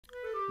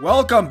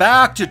Welcome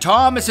back to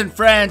Thomas and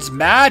Friends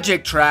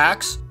Magic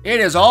Tracks. It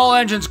is all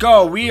engines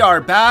go. We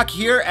are back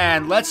here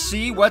and let's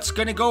see what's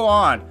gonna go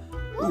on.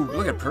 Ooh,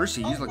 look at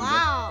Percy. He's looking good.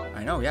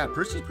 I know, yeah,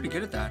 Percy's pretty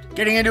good at that.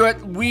 Getting into it,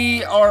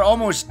 we are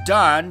almost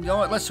done. You know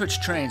what? Let's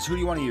switch trains. Who do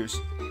you want to use?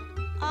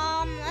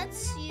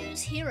 Let's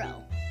use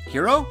Hero.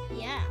 Hero?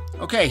 Yeah.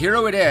 Okay,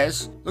 Hero it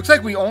is. Looks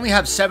like we only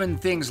have 7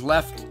 things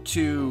left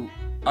to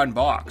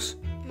unbox.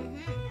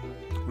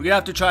 We're gonna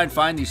have to try and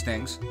find these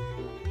things.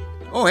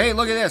 Oh, hey,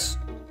 look at this.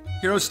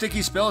 Hero's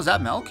Sticky Spill. Is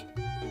that milk?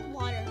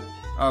 Water.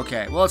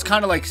 Okay, well, it's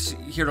kind of like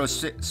Hero's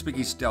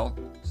Sticky Still.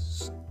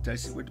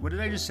 What did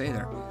I just say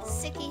there?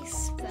 Sticky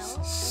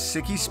Spill.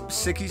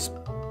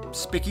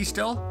 Spicky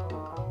Still?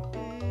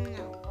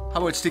 No.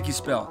 How about Sticky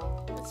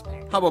Spill? That's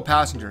better. How about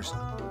Passengers?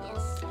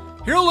 Yes.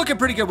 Hero looking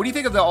pretty good. What do you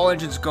think of the All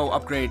Engines Go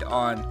upgrade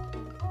on?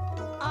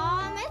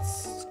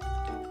 It's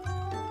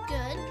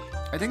good.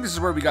 I think this is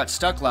where we got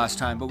stuck last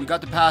time, but we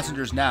got the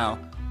Passengers now.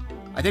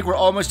 I think we're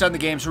almost done the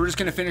game, so we're just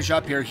going to finish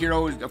up here.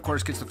 Hero, of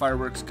course, gets the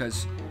fireworks,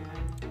 because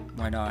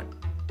why not?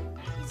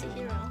 He's a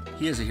hero.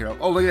 He is a hero.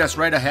 Oh, look at us,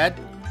 right ahead.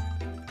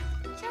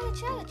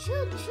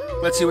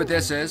 Let's see what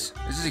this is.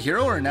 Is this a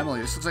hero or an Emily?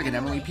 This looks like an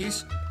Emily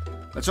piece.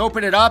 Let's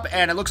open it up,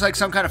 and it looks like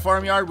some kind of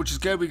farmyard, which is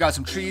good. We got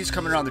some trees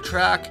coming around the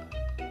track.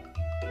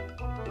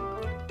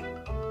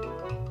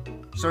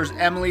 So there's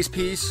Emily's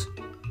piece,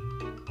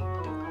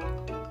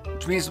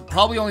 which means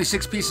probably only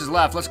 6 pieces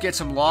left. Let's get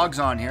some logs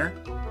on here.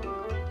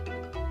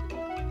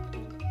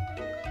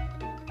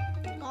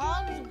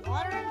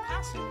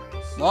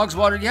 Logs,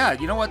 water, yeah,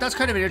 you know what? That's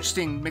kind of an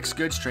interesting mixed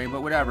goods train,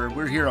 but whatever.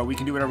 We're Hero. We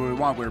can do whatever we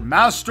want. We're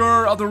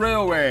master of the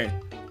railway.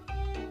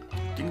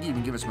 Didn't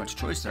even give us much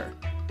choice there.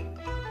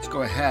 Let's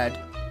go ahead.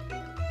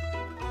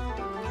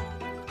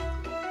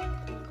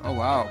 Oh,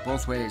 wow.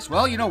 Both ways.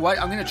 Well, you know what?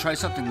 I'm going to try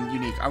something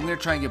unique. I'm going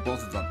to try and get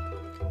both of them.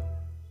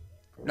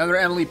 Another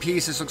Emily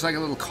piece. This looks like a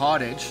little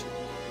cottage.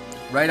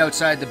 Right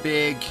outside the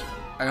big...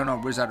 I don't know.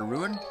 Was that a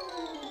ruin?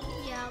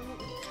 Yeah,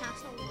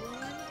 Castle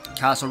Ruin.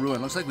 Castle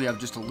Ruin. Looks like we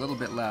have just a little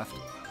bit left.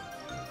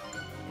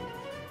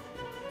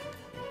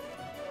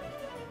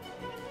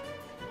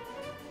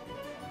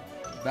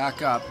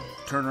 Back up,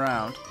 turn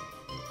around,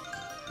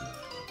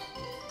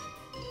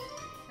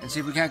 and see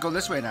if we can't go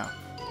this way now.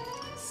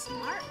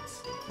 Smart.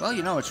 Well,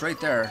 you know, it's right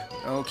there.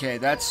 Okay,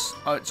 that's,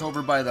 it's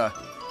over by the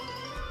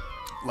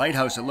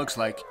lighthouse, it looks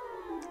like.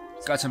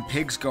 Got some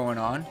pigs going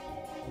on.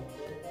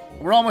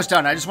 We're almost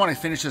done. I just want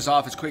to finish this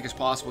off as quick as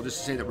possible just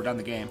to say that we're done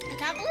the game. I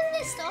can't believe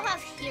they still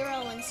have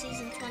Hero in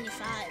Season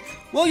 25.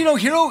 Well, you know,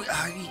 Hero,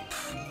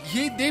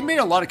 they made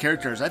a lot of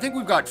characters. I think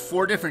we've got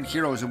 4 different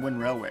heroes in Wind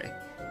Railway.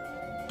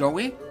 Don't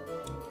we?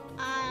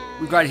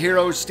 We've got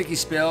Hero, Sticky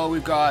Spill,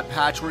 we've got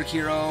Patchwork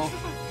Hero,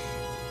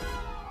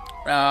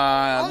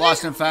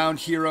 Lost and Found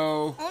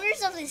Hero.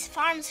 Owners of these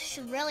farms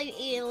should really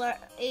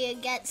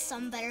get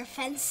some better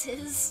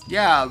fences.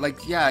 Yeah,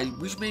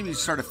 we should maybe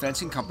start a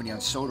fencing company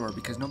on Sodor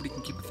because nobody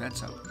can keep a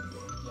fence up.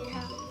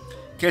 Yeah.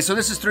 Okay, so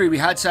this is 3. We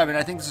had 7.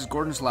 I think this is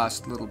Gordon's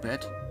last little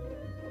bit.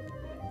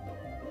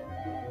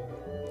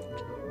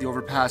 The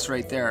overpass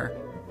right there.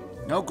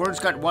 No,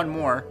 Gordon's got 1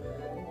 more.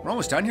 We're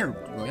almost done here,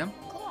 William.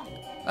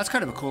 That's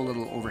kind of a cool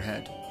little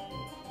overhead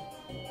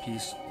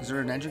piece. Is there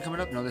an engine coming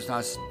up? No, there's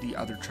not. The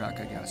other track,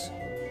 I guess.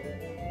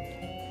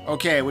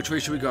 Okay, which way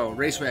should we go?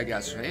 Raceway, I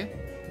guess, right?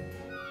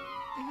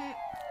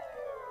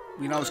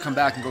 We can always come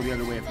back and go the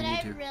other way if we need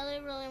to. But I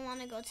really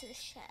want to go to the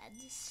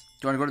sheds.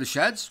 Do you want to go to the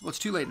sheds? Well, it's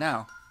too late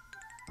now.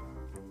 Do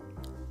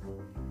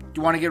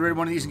you want to get rid of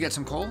one of these and get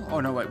some coal? Oh,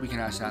 no, wait, we can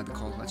add the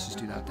coal. Let's just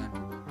do that then.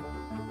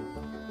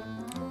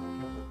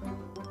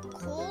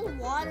 Coal,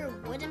 water,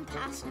 wood, and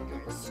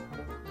passengers.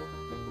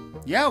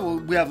 Yeah, well,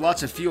 we have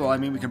lots of fuel. I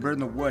mean, we can burn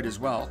the wood as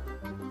well.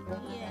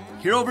 Yeah.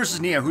 Hero versus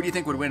Nia. Who do you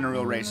think would win a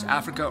real race?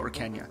 Africa or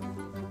Kenya?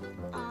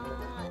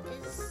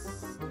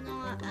 It's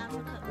not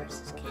Africa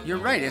versus Kenya. You're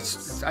right.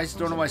 It's I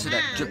don't know why I said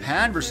that.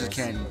 Japan versus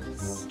Kenya.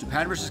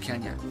 Japan versus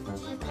Kenya.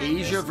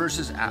 Asia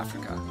versus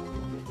Africa.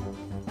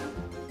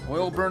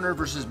 Oil burner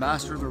versus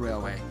master of the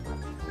railway.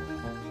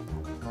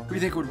 Who do you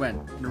think would win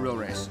in a real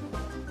race?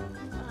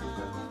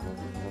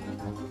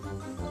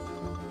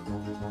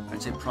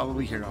 I'd say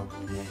probably Hero.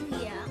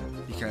 Yeah.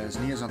 Because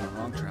Nia's on the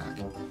wrong track.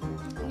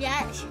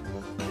 Yeah.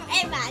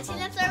 Imagine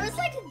if there was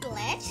like a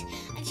glitch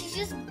and she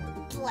just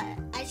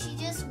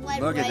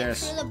went Look at right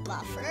this. through the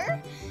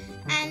buffer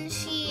and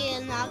she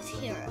knocked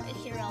Hero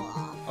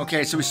off.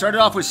 Okay, so we started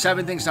off with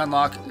 7 things to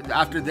unlock.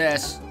 After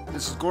this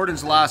is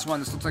Gordon's last one.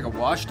 This looks like a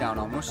washdown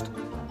almost.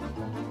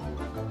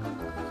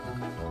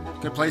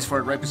 Good place for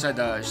it, right beside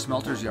the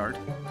smelter's yard.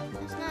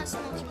 It's not a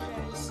smelter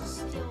there, it's a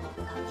steel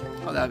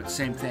factory. Oh, that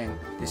same thing.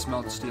 They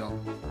smelt steel.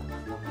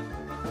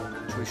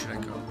 Which way should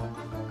I go?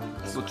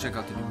 We'll check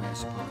out the new way, I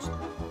suppose.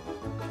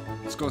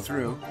 Let's go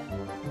through.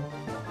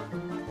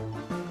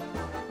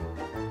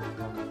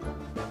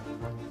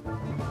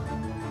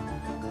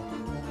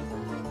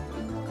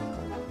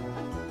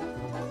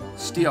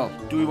 Steel.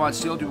 Do we want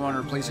steel? Do we want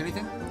to replace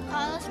anything?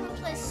 Let's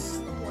replace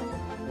the wood.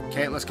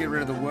 Okay, let's get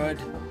rid of the wood.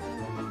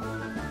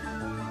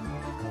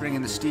 Bring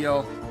in the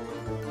steel.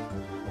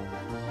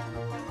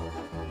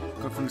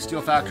 Go from the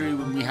steel factory.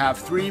 We have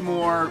 3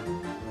 more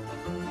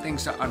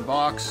things to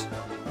unbox.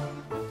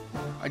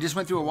 I just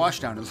went through a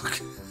washdown.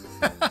 Look.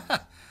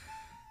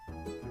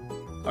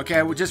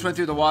 Okay, we just went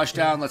through the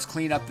washdown. Let's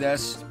clean up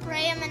this.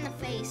 Spray him in the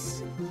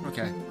face.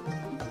 Okay.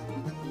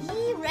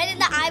 Yee, right in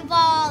the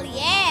eyeball.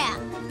 Yeah.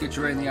 Get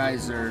you right in the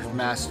eyes there,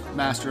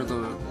 master of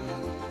the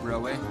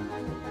railway.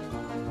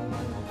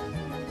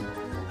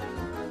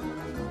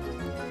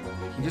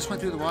 He just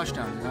went through the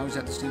washdown, and now he's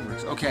at the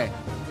steamworks. Okay.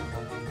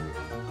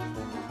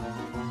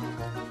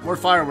 More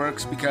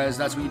fireworks, because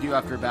that's what you do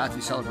after a bath,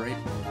 you celebrate.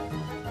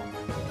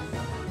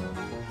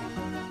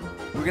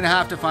 We're going to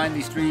have to find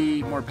these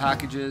 3 more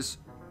packages.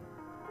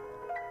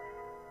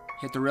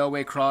 Hit the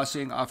railway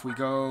crossing, off we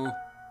go.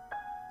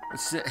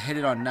 Let's hit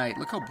it on night.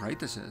 Look how bright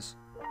this is.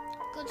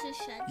 Go to the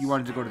sheds. You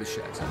wanted to go to the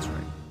sheds, that's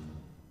right.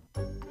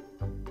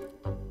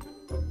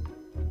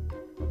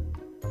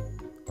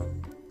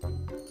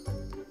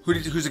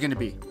 Who's it going to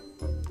be?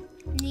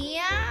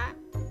 Nia.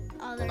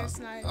 Oh, there's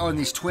not. Oh, and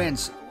these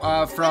twins.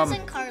 Twins From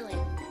and Carly.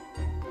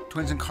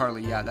 Twins and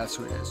Carly, yeah, that's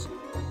who it is.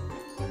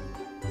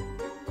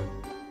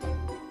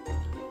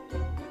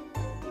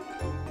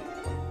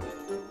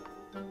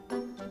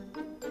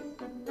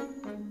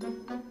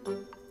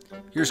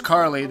 Here's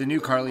Carly, the new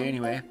Carly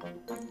anyway.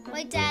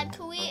 Wait, Dad,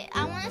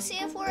 I want to see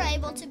if we're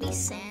able to be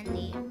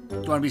Sandy. Do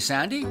you want to be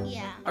Sandy?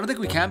 Yeah. I don't think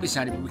we can be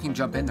Sandy, but we can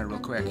jump in there real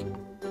quick.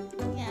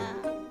 Yeah.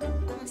 I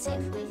want to see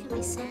if we can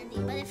be Sandy.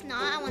 But if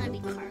not, I want to be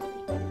Carly.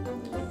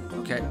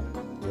 Okay.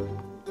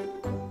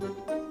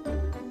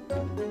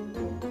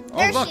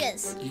 There look, she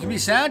is. You can be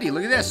Sandy.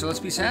 Look at this. So let's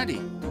be Sandy.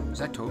 Is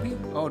that Toby?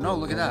 Oh no,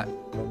 look at that.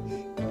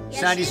 Yeah,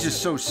 Sandy's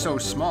just so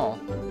small.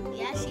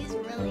 Yeah, she's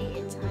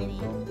really tiny.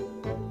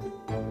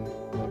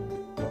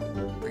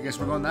 I guess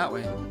we're going that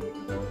way.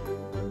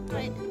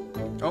 Right.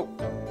 Oh.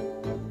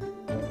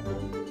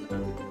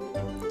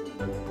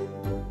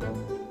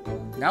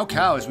 Now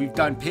cows. We've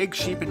done pig,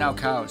 sheep, and now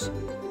cows.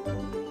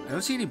 I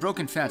don't see any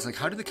broken fence. Like,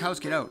 how did the cows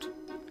get out?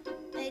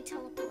 They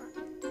teleport.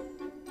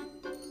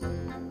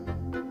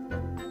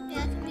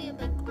 Yeah, it can be a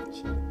big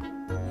glitch.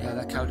 Yeah,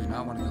 that cow did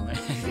not want to go in.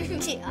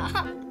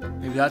 Yeah.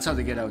 Maybe that's how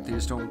they get out. They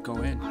just don't go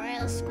in. Alright,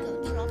 let's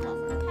go drop off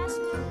our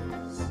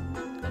passengers.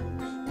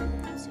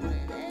 Let's see what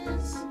it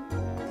is.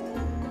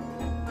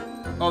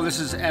 Oh, this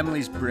is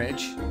Emily's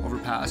bridge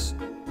overpass.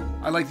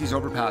 I like these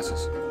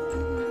overpasses.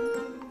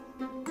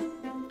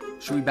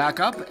 Should we back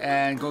up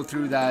and go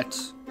through that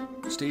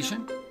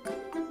station?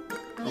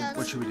 Yeah,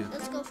 What should we do?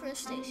 Let's go for a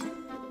station.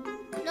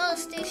 No, the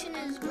station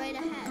is right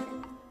ahead.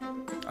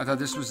 I thought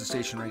this was the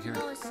station right here.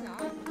 No, it's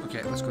not.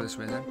 Okay, let's go this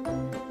way then.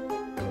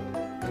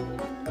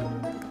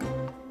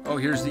 Oh,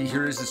 here is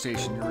the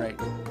station. You're right.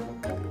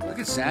 Look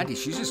at Sandy.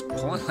 She's just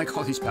pulling like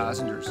all these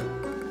passengers.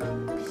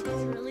 She's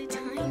really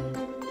tiny.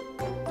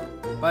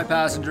 Bye,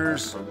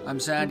 passengers. I'm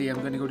Sandy. I'm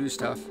going to go do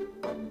stuff.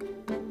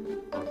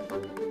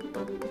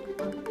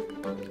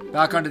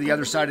 Back onto the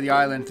other side of the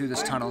island through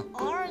this tunnel.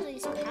 What are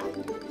these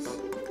packages?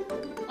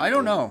 I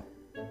don't know.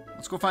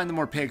 Let's go find the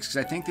more pigs, because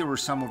I think there were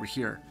some over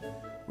here.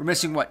 We're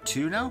missing, what,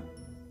 2 now?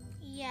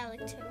 Yeah,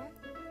 like 2.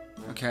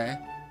 Okay.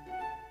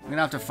 I'm going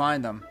to have to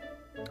find them.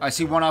 I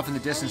see one off in the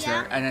distance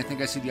yeah? there, and I think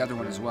I see the other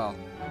one as well.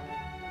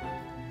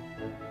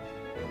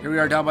 Here we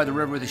are down by the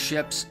river with the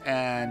ships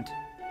and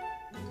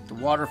the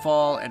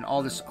waterfall and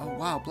all this. Oh,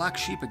 wow, black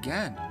sheep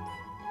again.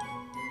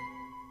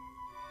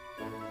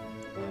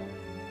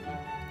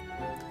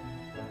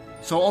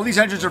 So all these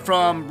engines are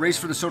from Race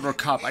for the Silver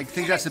Cup. I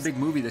think that's the big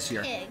movie this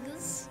year.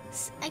 Pigs.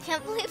 I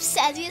can't believe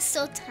Sandy is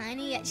so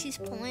tiny, yet she's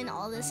pulling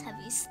all this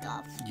heavy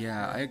stuff.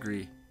 Yeah, I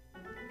agree.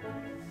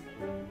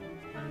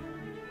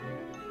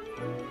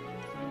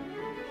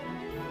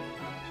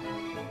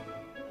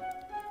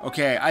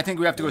 Okay, I think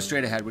we have to go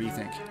straight ahead. What do you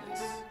think?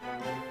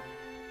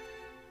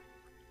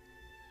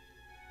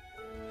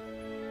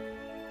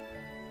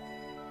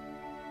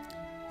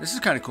 This is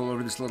kind of cool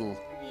over this little...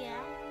 Yeah.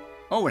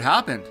 Oh, what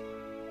happened?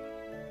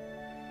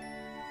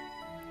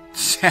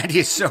 Sandy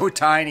is so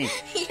tiny.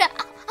 Yeah.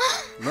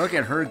 Look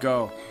at her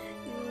go.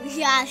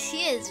 Yeah,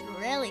 she is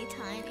really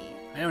tiny.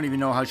 I don't even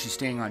know how she's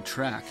staying on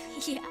track.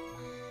 Yeah.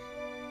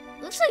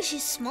 Looks like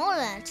she's smaller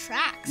than a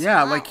tracks.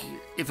 Yeah, Wow. like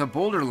if a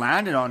boulder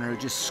landed on her, it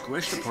just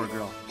squished the poor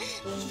girl.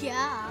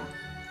 Yeah.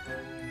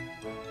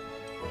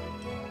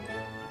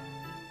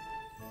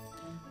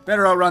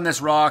 Better outrun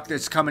this rock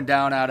that's coming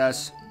down at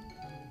us.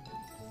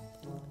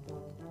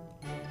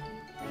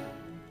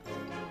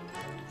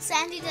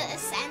 Sandy's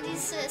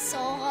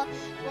so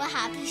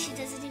happy she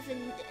doesn't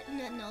even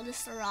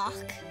notice the rock.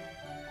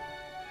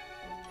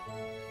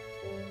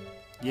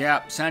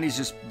 Yeah, Sandy's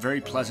just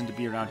very pleasant to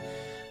be around.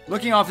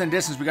 Looking off in the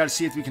distance, we got to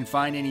see if we can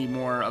find any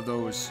more of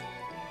those.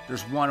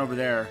 There's one over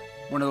there.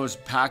 One of those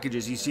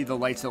packages. You see the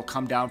lights that'll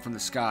come down from the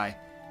sky.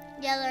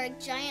 Yeah, they're like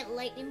giant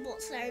lightning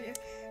bolts that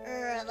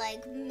are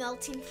like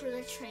melting through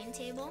the train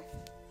table.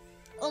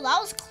 Oh, that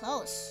was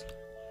close.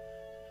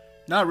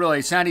 Not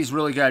really. Sandy's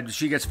really good.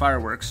 She gets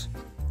fireworks.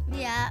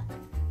 Yeah.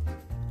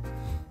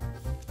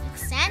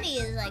 Sandy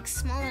is like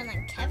smaller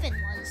than Kevin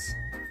was.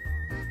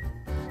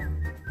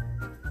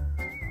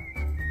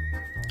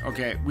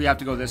 Okay, we have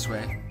to go this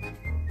way.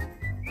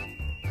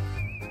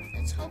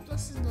 Let's hope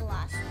this is the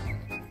last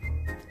one.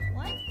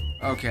 What?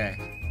 Okay.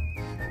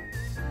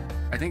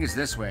 I think it's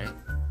this way.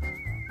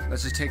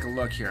 Let's just take a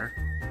look here.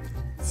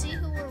 See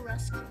who we're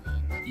rescuing.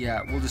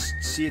 Yeah, we'll just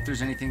see if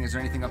there's anything. Is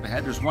there anything up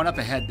ahead? There's one up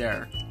ahead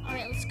there.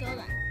 Alright, let's go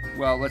then.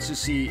 Well, let's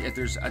just see if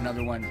there's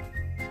another one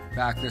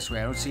back this way.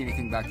 I don't see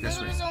anything back this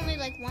way. There's only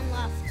like one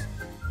left.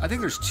 I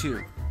think there's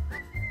two.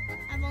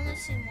 I've only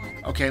seen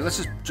one. Okay, let's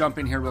just jump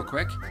in here real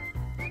quick.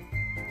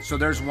 So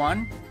there's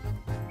one.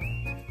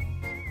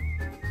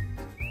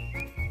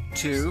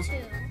 Two. There's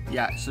two.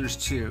 Yeah, so there's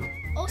two.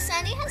 Oh,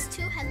 Sandy has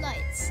 2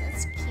 headlights.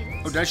 That's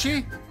cute. Oh, does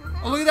she?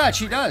 Oh, look at that.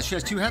 She does. She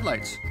has 2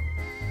 headlights.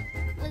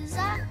 What is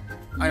that?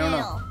 I don't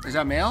know. Is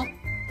that male?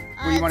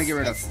 What do you want to get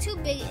rid of? It's too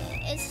big.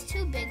 It's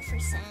too big for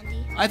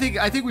Sandy. I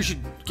think we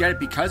should get it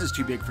because it's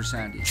too big for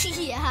Sandy.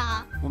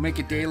 Yeah. We'll make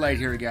it daylight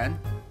here again.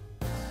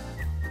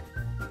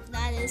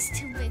 That is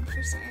too big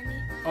for Sandy.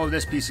 Oh,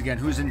 this piece again.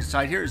 Who's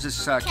inside here? Is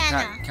this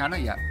Kana. Kana?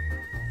 Yeah.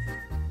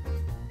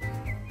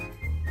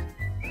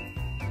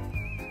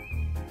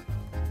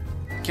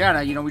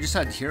 Kana, you know, we just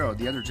had Hiro,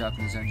 the other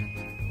Japanese engine.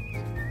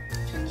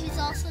 Kenji's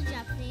also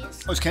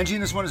Japanese. Oh, is Kenji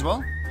in this one as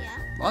well? Yeah.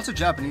 Lots of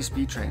Japanese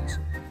speed trains.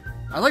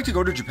 I'd like to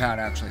go to Japan,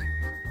 actually.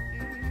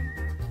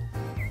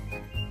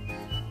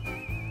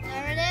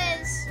 There it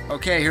is.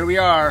 Okay, here we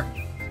are.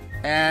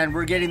 And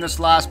we're getting this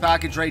last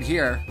package right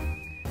here.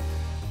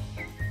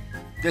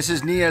 This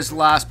is Nia's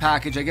last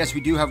package. I guess we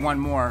do have one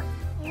more.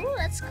 Ooh,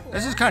 that's cool.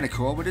 This is kind of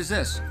cool. What is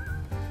this?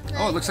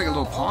 Oh, it looks like a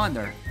little pond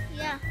there.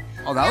 Yeah.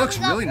 Oh, that looks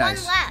we got really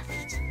nice. One left.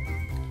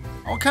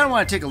 I kind of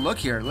want to take a look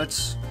here.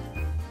 It's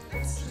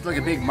like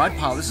a big mud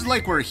pile. This is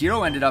like where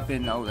Hiro ended up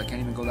in. Oh, I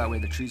can't even go that way.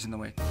 The tree's in the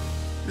way.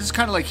 This is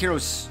kind of like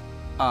Hiro's,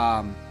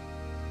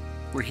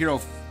 where Hiro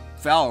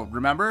fell.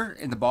 Remember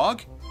in the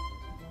bog?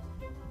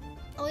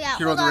 Oh yeah.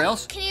 Hiro Hold the on.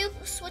 rails. Can you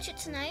switch it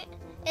tonight?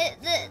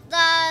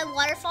 The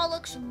waterfall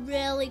looks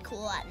really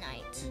cool at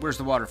night. Where's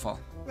the waterfall?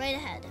 Right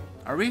ahead.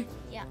 Are we?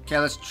 Yeah. Okay,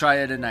 let's try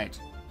it at night.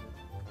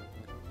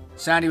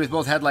 Sandy with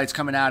both headlights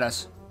coming at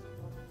us.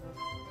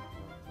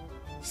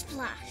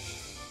 Splash.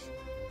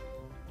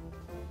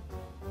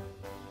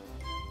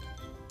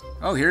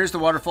 Oh, here's the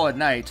waterfall at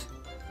night.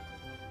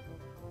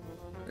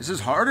 This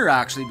is harder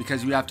actually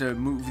because we have to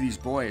move these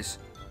boys.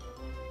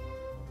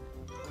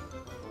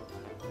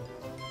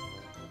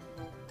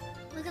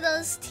 Look at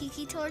those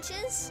tiki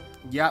torches.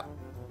 Yep.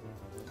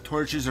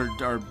 Torches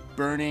are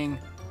burning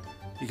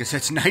because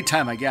it's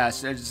nighttime, I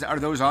guess. Are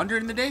those on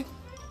during the day?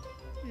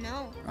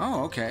 No.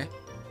 Oh, okay.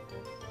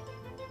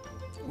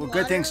 Well, Water.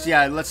 good things.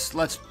 Yeah, let's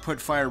put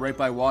fire right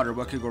by water.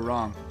 What could go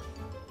wrong?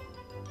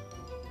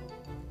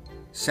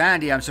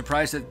 Sandy, I'm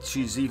surprised that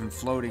she's even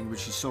floating, but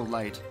she's so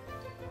light.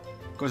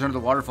 Goes under the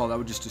waterfall, that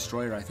would just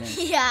destroy her, I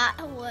think. Yeah,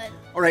 it would.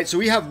 All right, so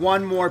we have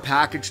one more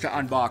package to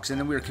unbox, and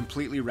then we're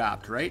completely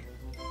wrapped, right?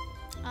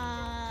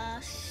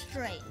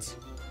 Straight.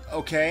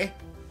 Okay.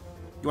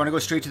 You want to go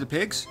straight to the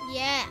pigs?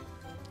 Yeah.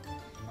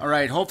 All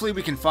right, hopefully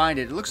we can find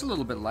it. It looks a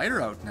little bit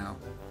lighter out now.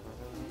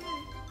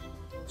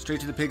 Straight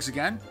to the pigs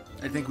again?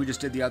 I think we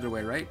just did the other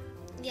way, right?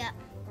 Yeah.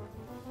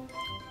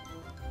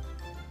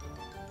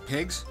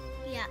 Pigs?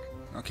 Yeah.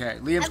 Okay,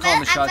 Liam's calling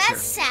the shots I here.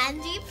 bet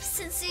Sandy,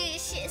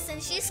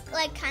 since she's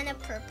like kind of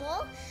purple,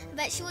 I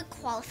bet she would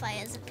qualify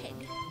as a pig.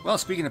 Well,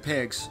 speaking of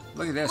pigs,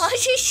 look at this. Oh,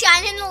 she's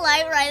shining the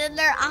light right in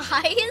their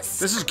eyes.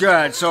 This is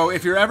good. So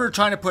if you're ever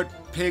trying to put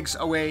pigs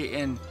away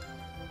in...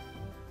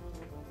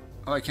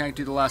 Oh, I can't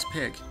do the last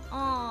pig.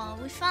 Oh,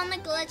 we found the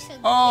glitch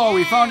again. Oh,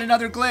 we found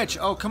another glitch.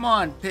 Oh, come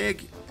on,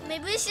 pig.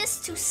 Maybe it's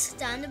just too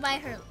stunned by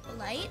her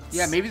lights.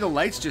 Yeah, maybe the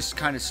lights just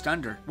kind of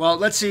stunned her. Well,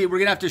 let's see. We're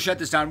going to have to shut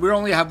this down. We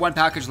only have one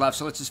package left,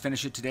 so let's just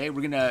finish it today.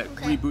 We're going to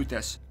reboot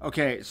this.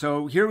 Okay,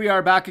 so here we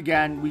are back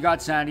again. We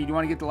got Sandy. Do you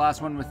want to get the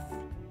last one with...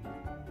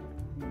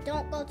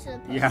 Don't go to the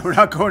pigs. Yeah, we're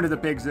not going to the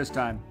pigs this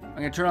time. I'm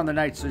going to turn on the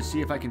lights to see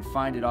if I can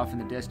find it off in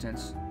the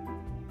distance.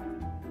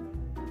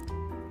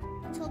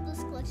 Let's hope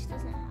this glitch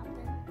doesn't happen.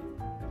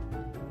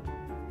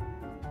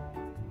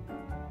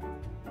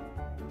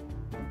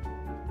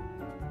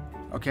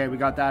 Okay, we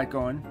got that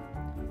going.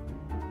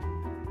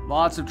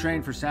 Lots of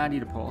train for Sandy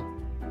to pull.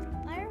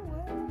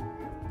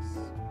 Fireworks.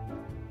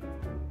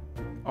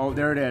 Oh,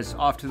 there it is.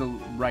 Off to the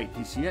right. Do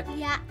you see it?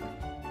 Yeah.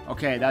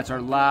 Okay, that's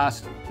our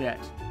last bit.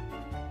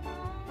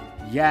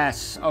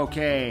 Yes.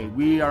 Okay,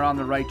 we are on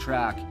the right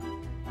track.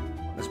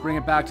 Let's bring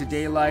it back to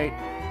daylight.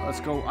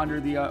 Let's go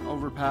under the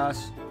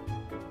overpass.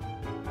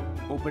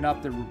 Open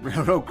up the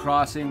railroad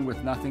crossing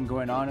with nothing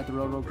going on at the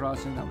railroad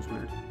crossing. That was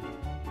weird.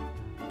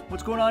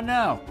 What's going on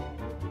now?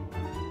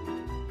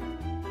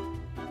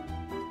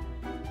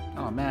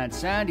 Oh man,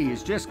 Sandy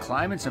is just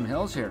climbing some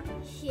hills here.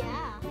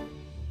 Yeah.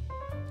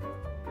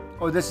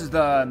 Oh, this is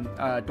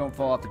the don't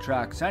fall off the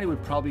track. Sandy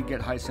would probably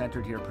get high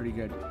centered here pretty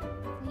good.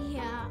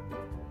 Yeah.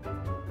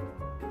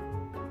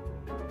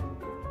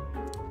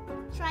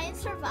 Try and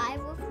survive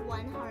with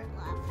one heart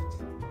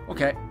left.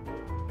 Okay.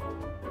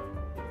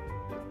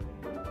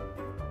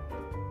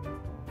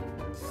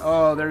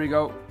 Oh, there we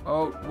go.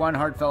 Oh, one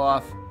heart fell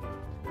off.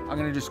 I'm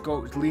gonna just go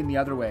lean the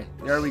other way.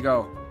 There we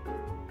go.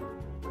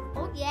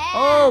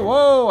 Oh,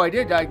 whoa, I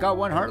did. I got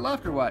 1 heart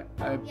left or what?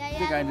 I Yeah,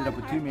 think I ended up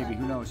with 2 maybe.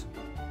 Who knows?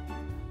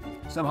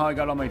 Somehow I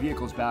got all my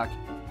vehicles back.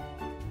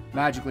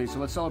 Magically, so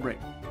let's celebrate.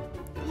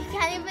 You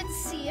can't even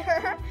see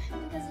her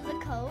because of the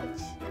coach.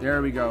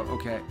 There we go.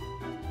 Okay.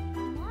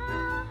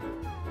 Wow.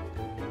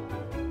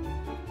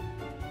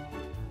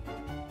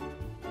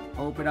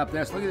 Open up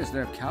this. Look at this.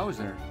 There are cows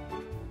there.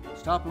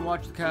 Stop and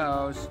watch the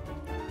cows.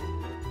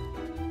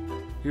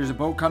 Here's a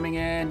boat coming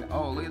in.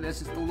 Oh, look at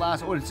this. It's the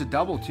last. Oh, it's a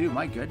double too.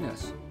 My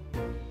goodness.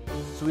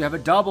 So we have a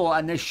double,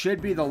 and this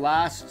should be the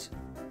last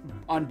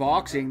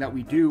unboxing that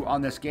we do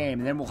on this game.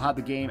 And then we'll have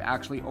the game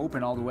actually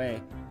open all the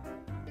way.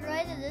 You're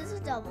right, it is a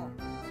double.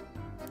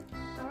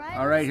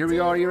 All right, here we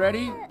go. Are you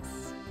ready?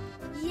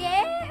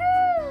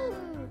 Yahoo!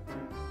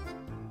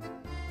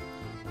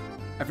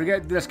 I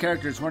forget this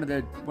character. It's one of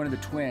the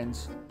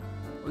twins.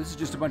 Oh, this is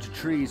just a bunch of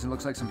trees and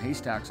looks like some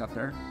haystacks up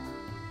there.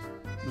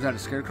 Was that a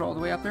scarecrow all the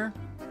way up there?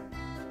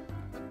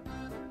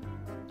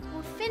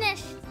 We're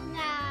finished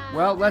now.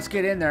 Well, let's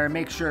get in there and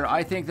make sure.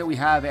 I think that we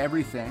have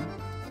everything.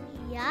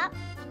 Yep.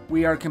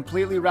 We are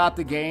completely wrapped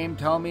the game.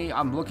 Tell me,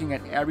 I'm looking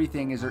at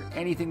everything. Is there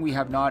anything we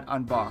have not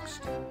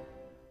unboxed?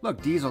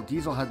 Look, Diesel.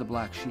 Diesel had the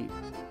black sheep.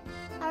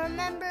 I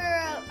remember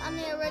on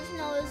the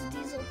original it was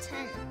Diesel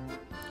 10.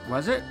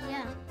 Was it?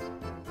 Yeah.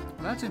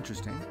 Well, that's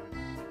interesting.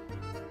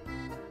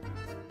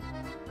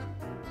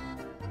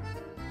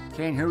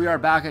 Okay, and here we are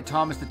back at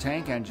Thomas the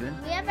Tank Engine.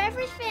 We have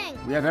everything.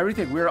 We have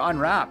everything. We're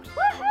unwrapped.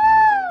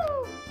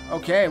 Woohoo!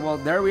 Okay, well,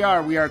 there we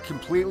are. We are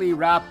completely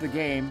wrapped the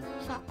game.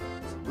 Chocolate.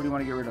 What do you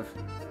want to get rid of?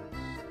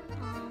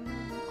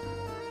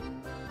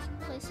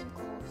 Place some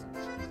coals.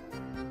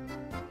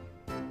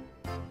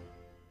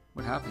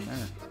 What happened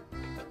there?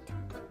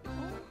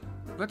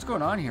 What's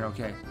going on here?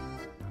 Okay.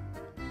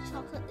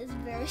 Chocolate is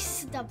very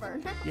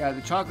stubborn. Yeah,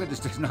 the chocolate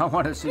just does not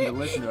want to seem to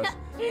listen to us.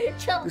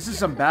 Chocolate. This is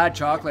some bad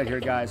chocolate here,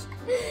 guys.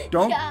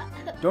 Don't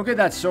get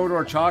that soda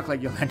or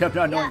chocolate. You'll end up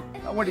not knowing.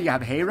 What do you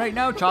have? Hay right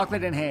now?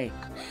 Chocolate and hay.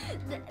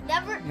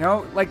 Never. You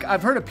know, like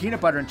I've heard of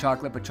peanut butter and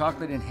chocolate, but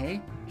chocolate and hay?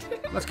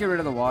 Let's get rid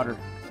of the water.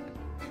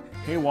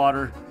 Hay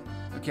water.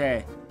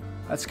 Okay.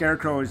 That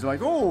scarecrow is like,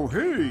 oh,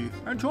 hay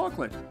and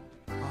chocolate.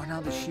 Oh, now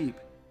the sheep.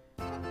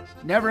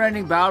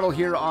 Never-ending battle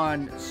here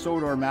on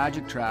Sodor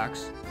Magic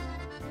Tracks.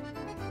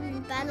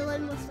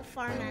 Battling with the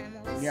farm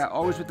animals. Yeah,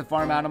 always with the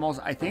farm animals.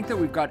 I think that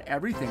we've got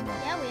everything though.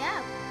 Yeah, we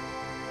have.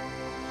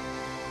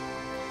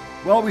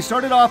 Well, we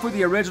started off with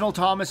the original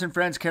Thomas and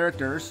Friends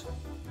characters.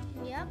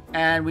 Yep.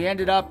 And we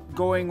ended up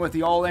going with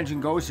the All Engine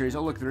Go series.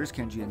 Oh, look, there is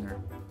Kenji in there.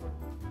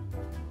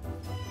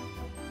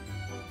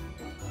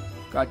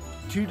 Got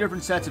 2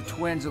 different sets of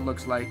twins, it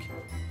looks like.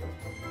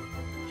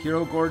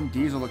 Hero Gordon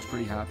Diesel looks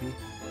pretty happy.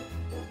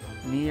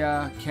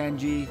 Nia,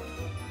 Kenji.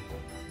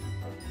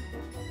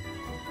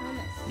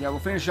 Thomas. Yeah, we'll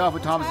finish off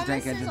with Thomas the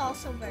Tank Engine. Thomas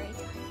is also very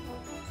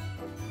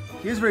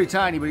tiny. He is very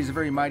tiny, but he's a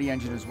very mighty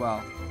engine as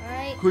well.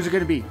 Alright. Who's it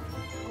going to be?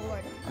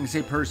 Gordon. I'm going to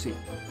say Percy.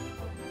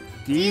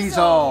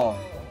 Diesel.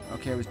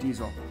 Okay, it was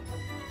Diesel.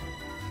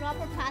 Drop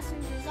our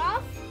passengers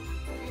off.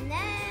 And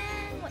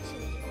then, what should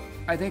we do?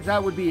 I think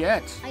that would be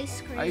it.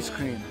 Ice cream. Ice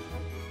cream.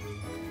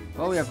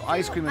 Well, we have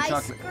ice cream and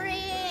chocolate. Ice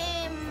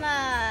cream.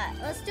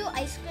 Let's do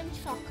ice cream,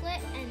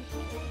 chocolate, and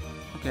hay.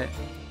 Okay.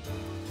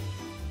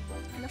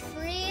 The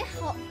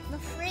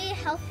free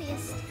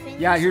healthiest things.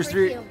 Yeah, here's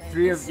for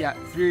three humans.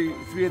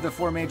 of the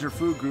 4 major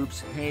food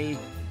groups: hay,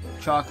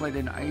 chocolate,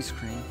 and ice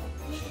cream.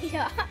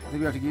 Yeah. I think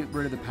we have to get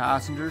rid of the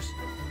passengers.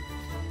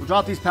 We'll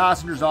drop these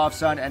passengers off,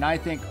 son, and I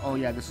think, oh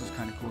yeah, this is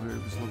kind of cool here,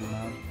 this little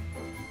mound.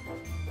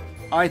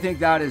 I think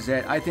that is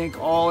it. I think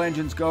all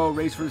engines go.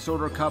 Race for the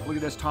Sodor Cup. Look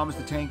at this, Thomas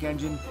the Tank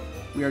Engine.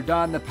 We are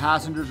done. The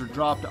passengers are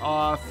dropped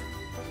off.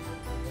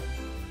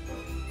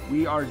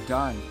 We are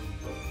done.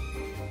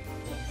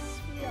 Yes,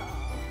 we are.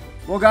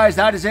 Well, guys,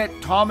 that is it.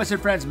 Thomas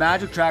and Friends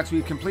Magic Tracks.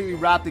 We've completely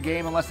wrapped the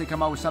game unless they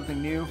come out with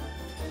something new.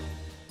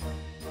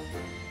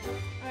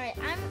 Alright,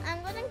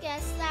 I'm gonna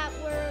guess that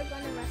we're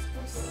gonna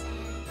rescue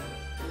Sandy.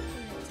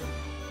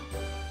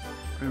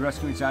 Are we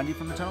rescuing Sandy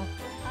from the tunnel?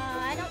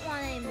 I don't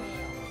want a male.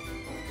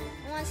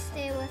 I want to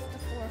stay with the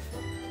 3.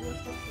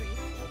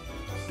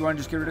 Do you want to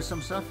just get rid of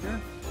some stuff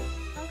here?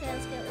 Okay,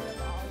 let's get rid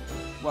of all of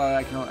them. Well,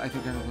 I think I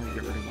can only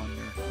get rid of 1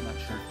 here. I'm not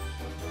sure.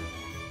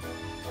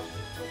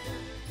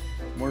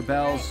 More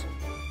bells. Right.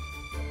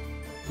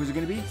 Who's it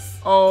going to be?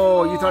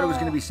 Oh, you thought it was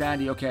going to be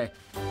Sandy. Okay.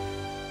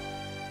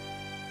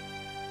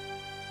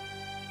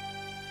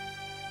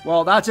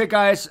 Well, that's it,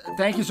 guys.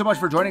 Thank you so much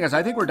for joining us.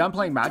 I think we're done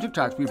playing Magic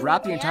Tracks. We've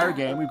wrapped the entire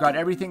game. We've got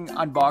everything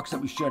unboxed that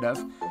we should have.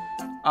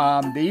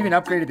 They even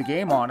upgraded the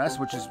game on us,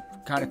 which is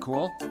kind of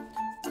cool.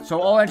 So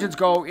all engines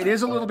go. It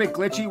is a little bit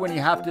glitchy when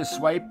you have to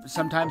swipe.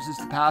 Sometimes it's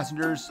the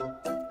passengers.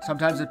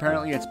 Sometimes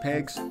apparently it's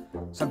pigs.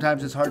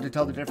 Sometimes it's hard to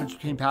tell the difference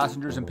between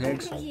passengers and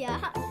pigs. Yeah.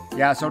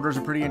 Yeah, Sodor's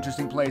a pretty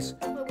interesting place.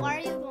 But why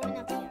are you going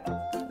up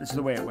here? This is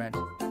the way it went.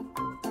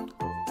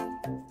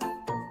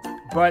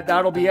 But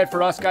that'll be it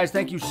for us, guys.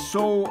 Thank you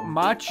so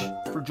much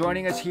for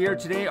joining us here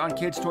today on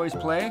Kids Toys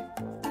Play.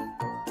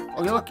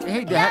 Oh, yeah, look.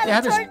 Hey, they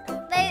have this.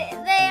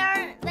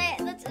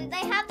 They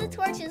have the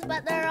torches,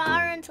 but they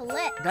aren't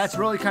lit. That's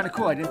really kind of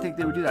cool. I didn't think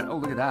they would do that. Oh,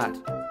 look at that.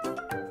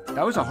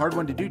 That was a hard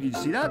one to do. Did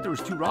you see that? There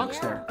was 2 rocks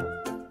there.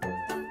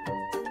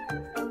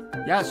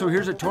 Yeah, so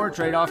here's a torch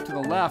right off to the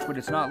left, but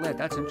it's not lit.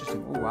 That's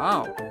interesting. Oh,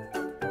 wow.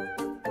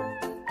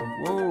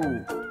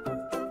 Whoa.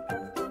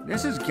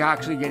 This is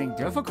actually getting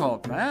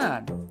difficult,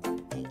 man.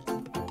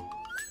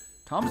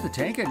 Tom's the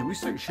tank engine. We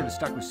should have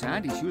stuck with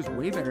Sandy. She was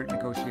way better at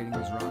negotiating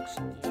these rocks.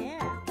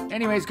 Yeah.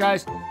 Anyways,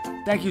 guys,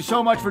 thank you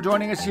so much for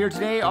joining us here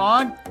today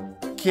on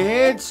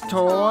Kids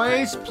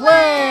Toys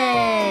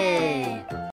Play.